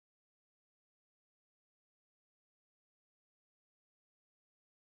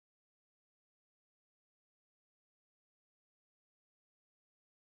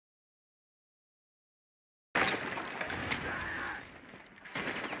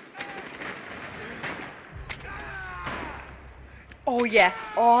Oh yeah.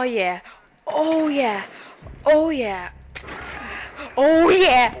 Oh yeah. Oh yeah. Oh yeah. Oh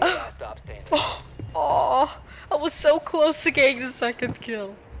yeah. Last stop standing. Oh, I was so close to getting the second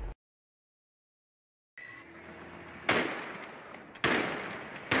kill.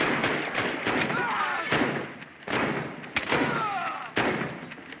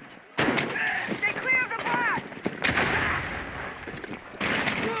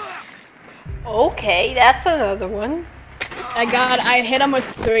 Okay, that's another one. I hit him with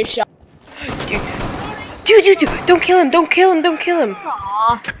 3 shots. Dude, don't kill him, don't kill him, don't kill him.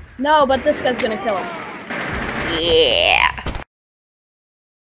 Aw. No, but this guy's gonna kill him. Yeah.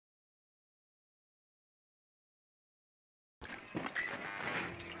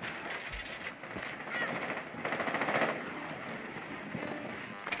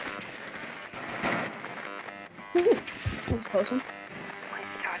 Who's posting?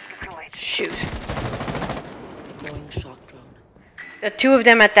 Shoot. The two of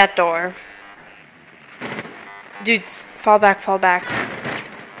them at that door. Dudes, fall back, fall back.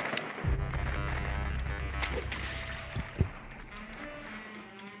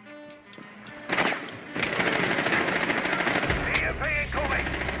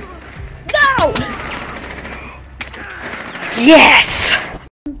 No! Yes!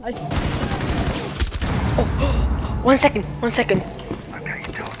 Oh, 1 second, 1 second.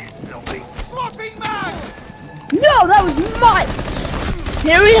 No, that was mine!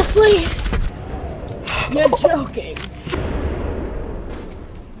 Seriously? You're joking.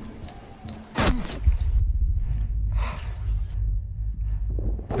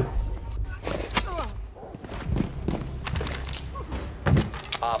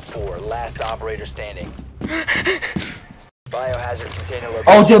 Op 4, last operator standing. Biohazard container location.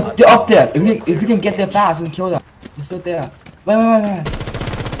 Oh, they're up there. If we can get there fast, we can kill them. They're still there. Right.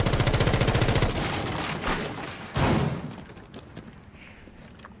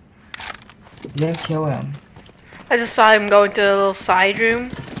 We didn't kill him. I just saw him go into the little side room.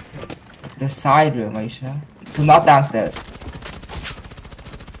 The side room, are you sure? So not downstairs.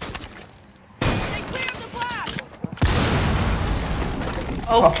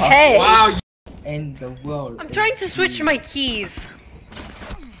 Okay. Wow. In the world. I'm trying to switch my keys.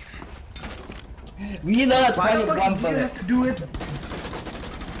 We learned Why the 21 fuck did you have bullets. to do it?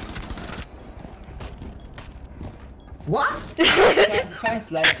 What? I'm trying to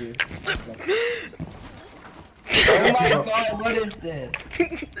slide you. Oh my god, what is this?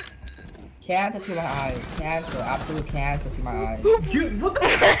 Cancer to my eyes. Cancer. Absolute cancer to my eyes. Dude, what the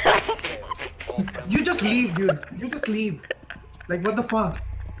fuck? You just leave, dude. You just leave. Like, what the fuck?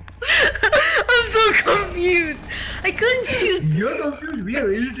 I'm so confused. I couldn't shoot. You're confused. We are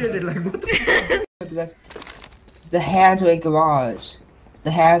irritated. Like, what the fuck? Because the hands were in garage.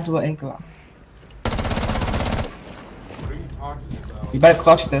 The hands were in garage. What are you talking about? You better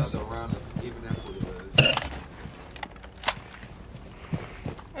clutch this.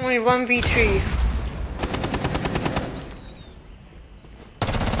 Only 1v3.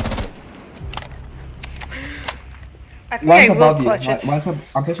 I think One's I will above you. clutch it.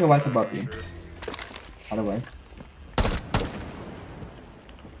 I'm pretty sure one's above you. By the way.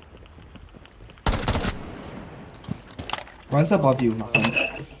 One's above you, my friend.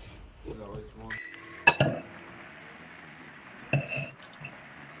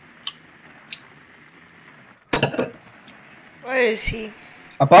 Where is he?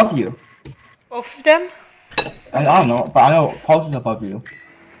 Above you. Both of them? I don't know, but I know Pulse is above you.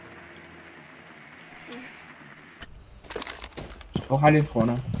 Go hide in the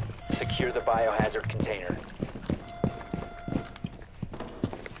corner. Secure the biohazard container.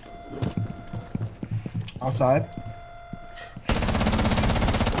 Outside.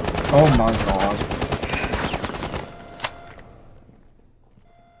 Oh my god.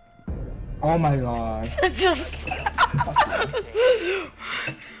 Oh my god. Just.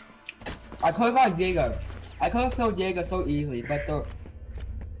 I could have got Jaeger. I could have killed Jaeger so easily, but the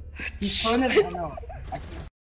he turned his. I know.